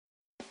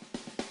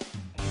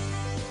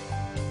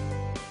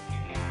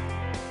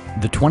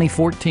The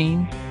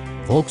 2014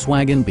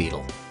 Volkswagen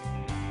Beetle.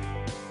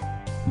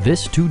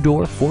 This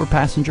two-door,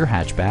 four-passenger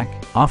hatchback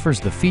offers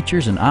the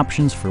features and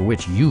options for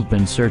which you've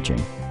been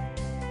searching.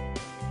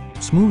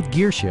 Smooth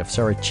gear shifts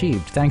are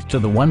achieved thanks to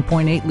the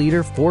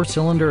 1.8-liter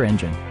four-cylinder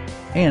engine.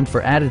 And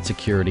for added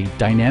security,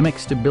 dynamic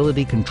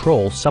stability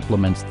control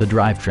supplements the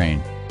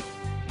drivetrain.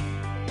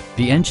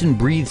 The engine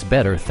breathes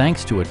better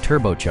thanks to a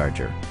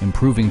turbocharger,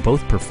 improving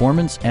both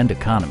performance and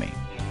economy.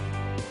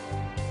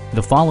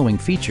 The following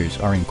features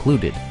are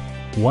included: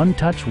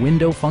 one-touch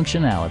window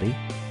functionality,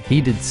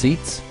 heated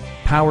seats,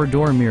 power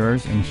door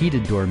mirrors and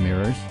heated door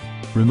mirrors,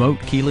 remote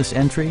keyless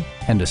entry,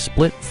 and a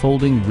split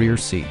folding rear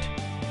seat.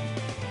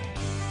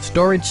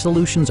 Storage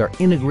solutions are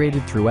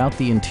integrated throughout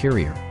the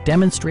interior,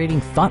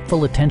 demonstrating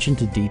thoughtful attention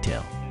to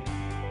detail.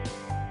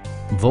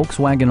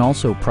 Volkswagen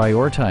also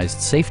prioritized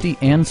safety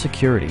and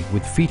security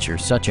with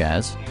features such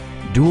as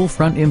dual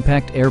front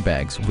impact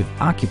airbags with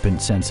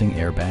occupant sensing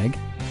airbag,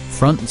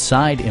 front and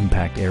side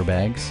impact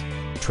airbags,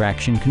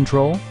 traction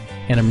control,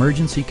 an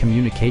emergency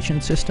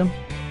communication system,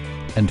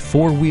 and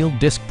four-wheel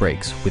disc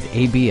brakes with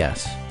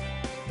ABS.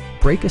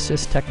 Brake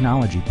assist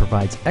technology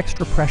provides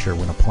extra pressure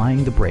when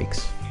applying the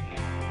brakes.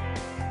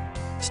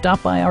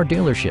 Stop by our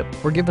dealership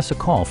or give us a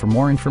call for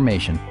more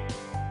information.